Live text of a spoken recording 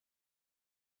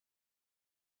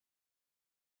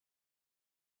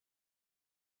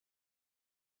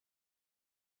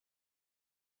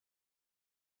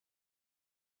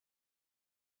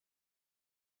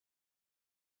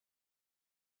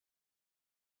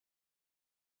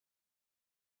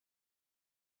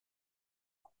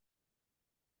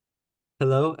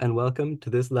Hello and welcome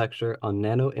to this lecture on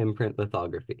nano-imprint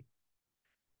lithography.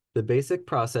 The basic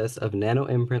process of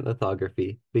nano-imprint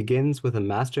lithography begins with a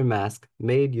master mask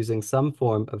made using some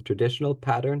form of traditional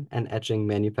pattern and etching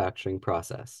manufacturing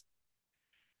process.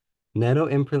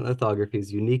 Nano-imprint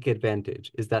lithography's unique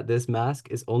advantage is that this mask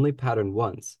is only patterned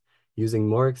once, using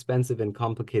more expensive and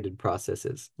complicated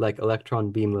processes like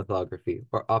electron beam lithography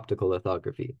or optical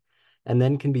lithography, and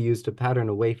then can be used to pattern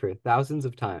a wafer thousands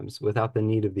of times without the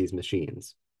need of these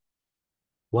machines.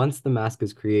 Once the mask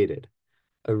is created,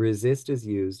 a resist is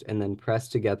used and then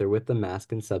pressed together with the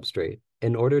mask and substrate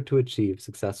in order to achieve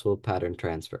successful pattern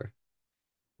transfer.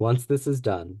 Once this is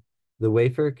done, the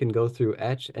wafer can go through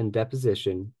etch and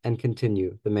deposition and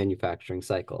continue the manufacturing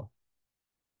cycle.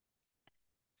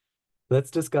 Let's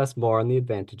discuss more on the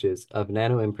advantages of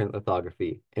nano-imprint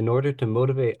lithography in order to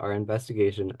motivate our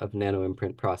investigation of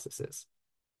nano-imprint processes.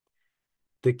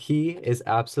 The key is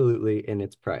absolutely in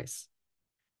its price.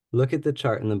 Look at the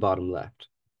chart in the bottom left.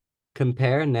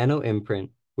 Compare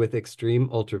nano-imprint with extreme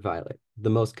ultraviolet, the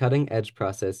most cutting-edge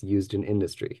process used in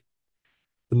industry.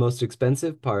 The most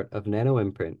expensive part of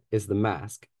nano-imprint is the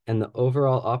mask, and the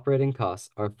overall operating costs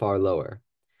are far lower.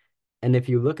 And if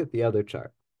you look at the other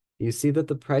chart, you see that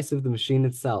the price of the machine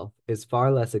itself is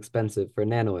far less expensive for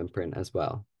nano-imprint as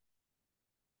well.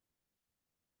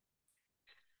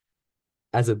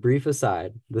 As a brief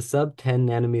aside, the sub-10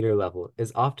 nanometer level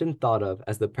is often thought of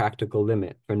as the practical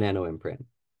limit for nano-imprint.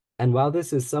 And while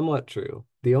this is somewhat true,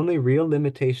 the only real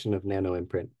limitation of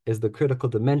nano-imprint is the critical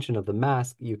dimension of the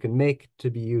mask you can make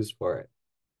to be used for it.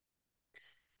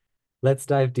 Let's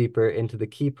dive deeper into the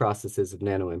key processes of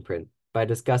nano-imprint by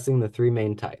discussing the three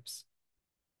main types: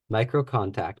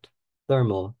 microcontact,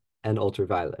 thermal, and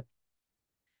ultraviolet.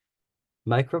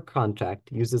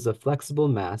 Microcontact uses a flexible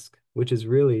mask, which is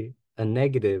really a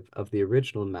negative of the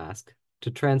original mask, to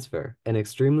transfer an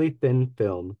extremely thin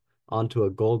film onto a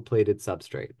gold-plated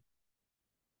substrate.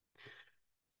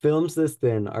 Films this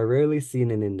thin are rarely seen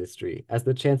in industry as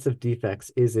the chance of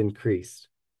defects is increased,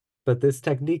 but this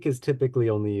technique is typically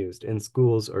only used in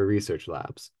schools or research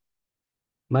labs.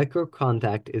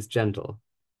 Microcontact is gentle.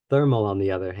 Thermal, on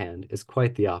the other hand, is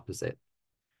quite the opposite.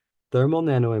 Thermal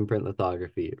nano-imprint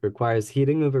lithography requires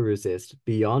heating of a resist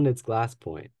beyond its glass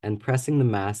point and pressing the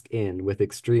mask in with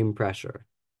extreme pressure.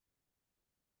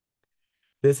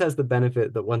 This has the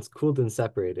benefit that once cooled and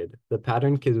separated, the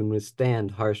pattern can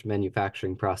withstand harsh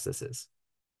manufacturing processes.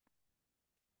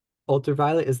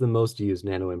 Ultraviolet is the most used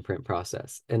nano-imprint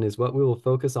process and is what we will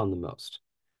focus on the most.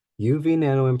 UV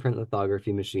nano-imprint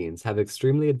lithography machines have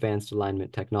extremely advanced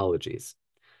alignment technologies.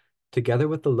 Together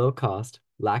with the low cost,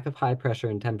 lack of high pressure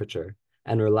and temperature,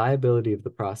 and reliability of the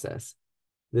process,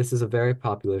 this is a very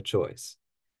popular choice.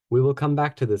 We will come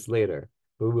back to this later,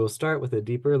 but we will start with a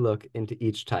deeper look into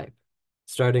each type,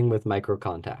 starting with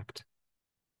microcontact.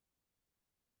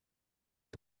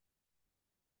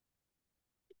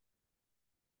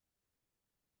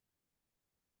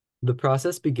 The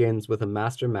process begins with a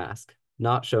master mask,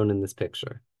 not shown in this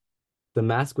picture. The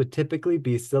mask would typically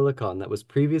be silicon that was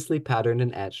previously patterned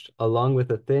and etched, along with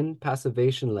a thin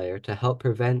passivation layer to help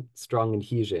prevent strong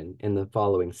adhesion in the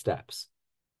following steps.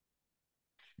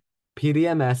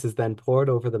 PDMS is then poured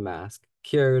over the mask,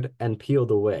 cured, and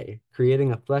peeled away,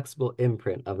 creating a flexible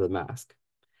imprint of the mask.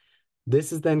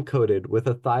 This is then coated with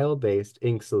a thiol-based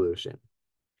ink solution.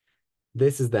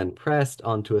 This is then pressed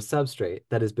onto a substrate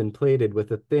that has been plated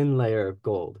with a thin layer of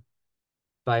gold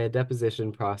by a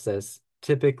deposition process,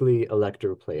 typically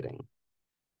electroplating.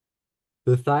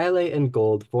 The thiolate and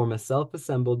gold form a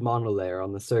self-assembled monolayer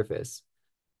on the surface,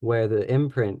 where the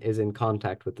imprint is in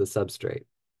contact with the substrate.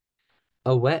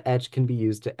 A wet etch can be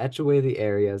used to etch away the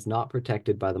areas not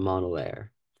protected by the monolayer.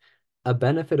 A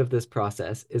benefit of this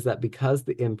process is that because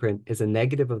the imprint is a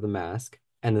negative of the mask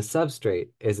and the substrate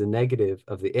is a negative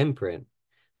of the imprint,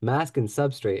 mask and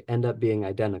substrate end up being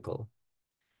identical.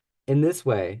 In this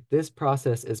way, this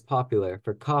process is popular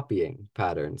for copying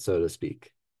patterns, so to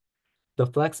speak. The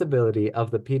flexibility of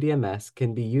the PDMS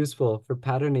can be useful for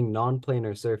patterning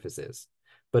non-planar surfaces,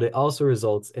 but it also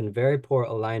results in very poor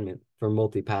alignment for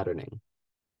multi-patterning.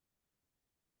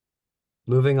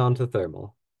 Moving on to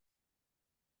thermal.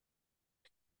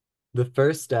 The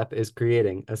first step is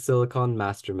creating a silicon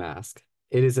master mask.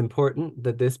 It is important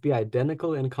that this be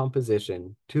identical in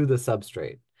composition to the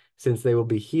substrate, since they will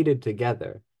be heated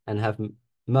together and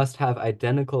must have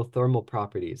identical thermal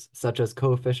properties, such as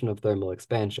coefficient of thermal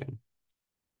expansion.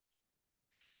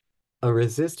 A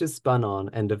resist is spun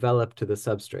on and developed to the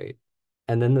substrate,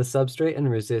 and then the substrate and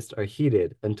resist are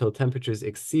heated until temperatures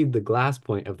exceed the glass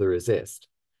point of the resist.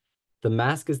 The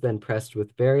mask is then pressed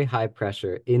with very high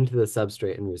pressure into the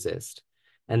substrate and resist,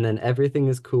 and then everything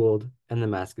is cooled and the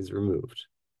mask is removed.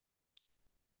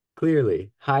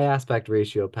 Clearly, high aspect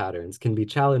ratio patterns can be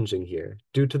challenging here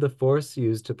due to the force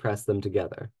used to press them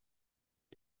together.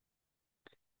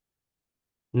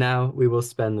 Now we will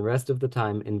spend the rest of the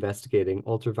time investigating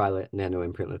ultraviolet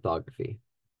nanoimprint lithography.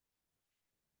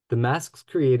 The masks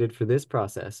created for this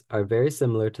process are very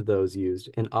similar to those used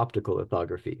in optical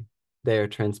lithography. They are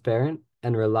transparent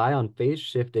and rely on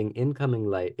phase-shifting incoming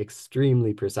light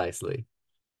extremely precisely.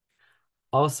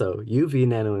 Also, UV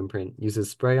nanoimprint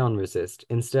uses spray-on resist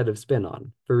instead of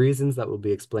spin-on for reasons that will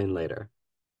be explained later.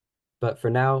 But for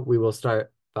now, we will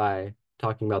start by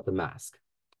talking about the mask.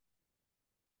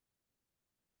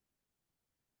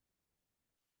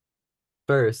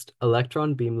 First,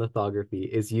 electron beam lithography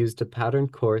is used to pattern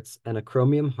quartz, and a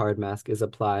chromium hard mask is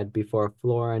applied before a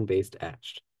fluorine-based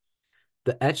etched.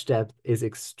 The etch depth is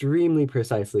extremely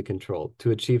precisely controlled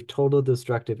to achieve total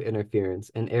destructive interference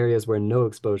in areas where no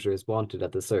exposure is wanted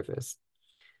at the surface.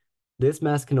 This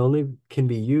mask can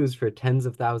be used for tens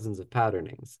of thousands of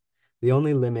patternings. The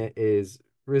only limit is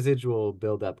residual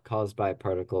buildup caused by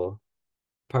particle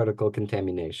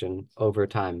contamination over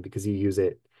time because you use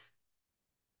it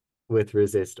with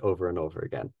resist over and over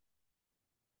again.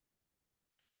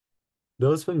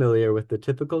 Those familiar with the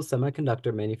typical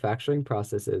semiconductor manufacturing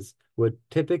processes would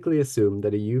typically assume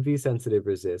that a UV-sensitive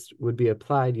resist would be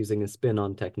applied using a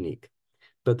spin-on technique,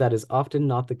 but that is often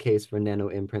not the case for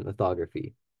nano-imprint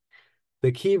lithography.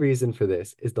 The key reason for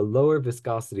this is the lower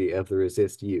viscosity of the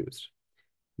resist used.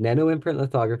 Nano-imprint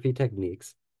lithography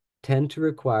techniques tend to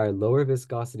require lower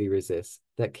viscosity resists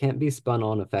that can't be spun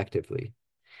on effectively.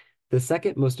 The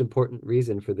second most important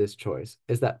reason for this choice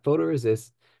is that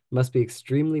photoresists must be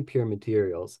extremely pure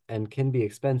materials and can be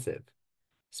expensive.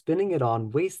 Spinning it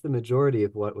on wastes the majority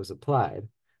of what was applied,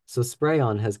 so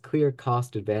spray-on has clear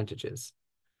cost advantages.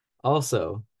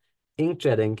 Also,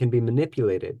 inkjetting can be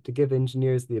manipulated to give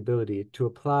engineers the ability to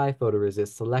apply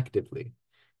photoresists selectively,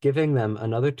 giving them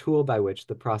another tool by which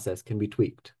the process can be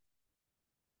tweaked.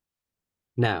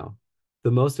 Now,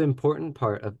 the most important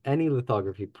part of any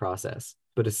lithography process,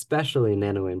 but especially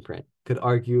nano-imprint, could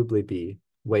arguably be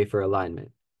wafer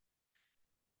alignment.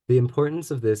 The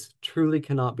importance of this truly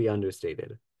cannot be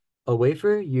understated. A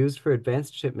wafer used for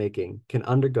advanced chip making can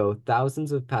undergo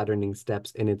thousands of patterning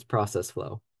steps in its process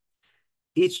flow.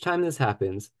 Each time this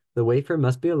happens, the wafer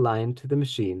must be aligned to the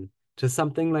machine to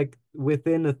something like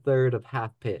within a third of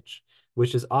half pitch,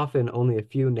 which is often only a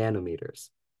few nanometers.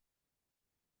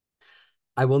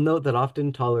 I will note that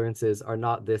often tolerances are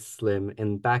not this slim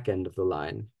in back end of the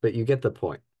line, but you get the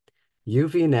point.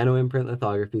 UV nanoimprint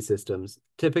lithography systems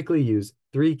typically use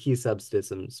 3 key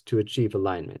subsystems to achieve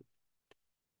alignment.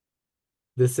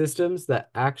 The systems that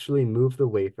actually move the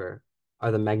wafer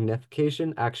are the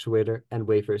magnification actuator and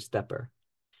wafer stepper.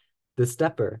 The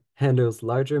stepper handles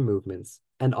larger movements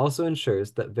and also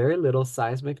ensures that very little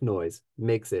seismic noise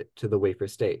makes it to the wafer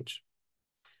stage.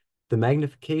 The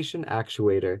magnification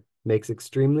actuator makes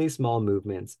extremely small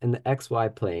movements in the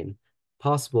XY plane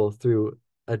possible through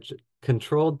a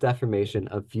controlled deformation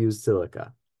of fused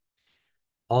silica.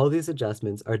 All these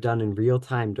adjustments are done in real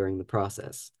time during the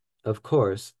process. Of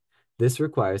course, this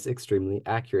requires extremely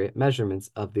accurate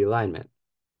measurements of the alignment.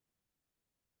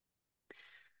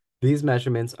 These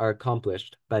measurements are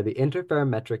accomplished by the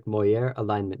interferometric Moyer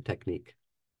alignment technique.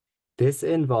 This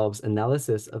involves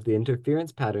analysis of the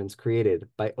interference patterns created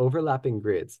by overlapping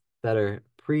grids that are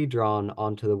pre-drawn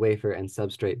onto the wafer and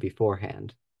substrate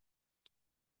beforehand.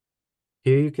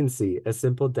 Here you can see a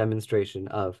simple demonstration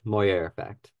of Moyer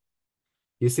effect.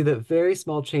 You see that very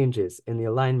small changes in the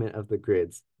alignment of the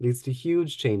grids leads to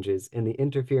huge changes in the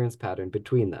interference pattern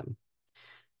between them.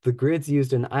 The grids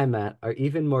used in IMAT are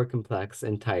even more complex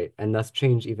and tight and thus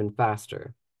change even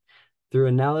faster. Through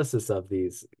analysis of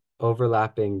these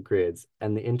overlapping grids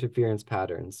and the interference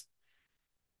patterns,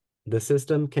 the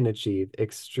system can achieve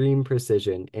extreme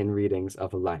precision in readings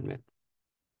of alignment.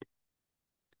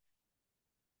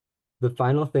 The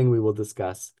final thing we will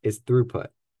discuss is throughput.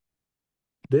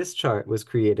 This chart was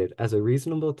created as a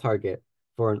reasonable target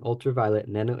for an ultraviolet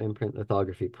nano-imprint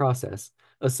lithography process,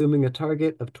 assuming a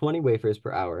target of 20 wafers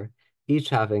per hour, each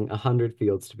having 100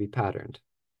 fields to be patterned.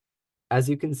 As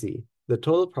you can see, the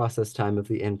total process time of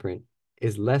the imprint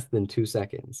is less than 2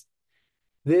 seconds.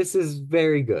 This is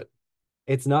very good.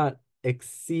 It's not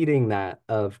exceeding that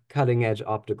of cutting-edge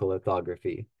optical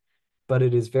lithography, but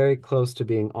it is very close to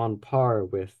being on par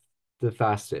with the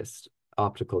fastest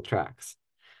optical tracks.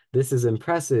 This is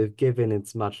impressive given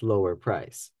its much lower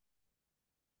price.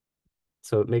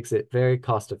 So it makes it very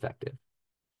cost-effective.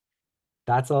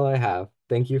 That's all I have.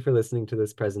 Thank you for listening to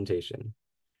this presentation.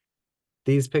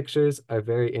 These pictures are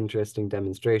very interesting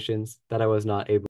demonstrations that I was not able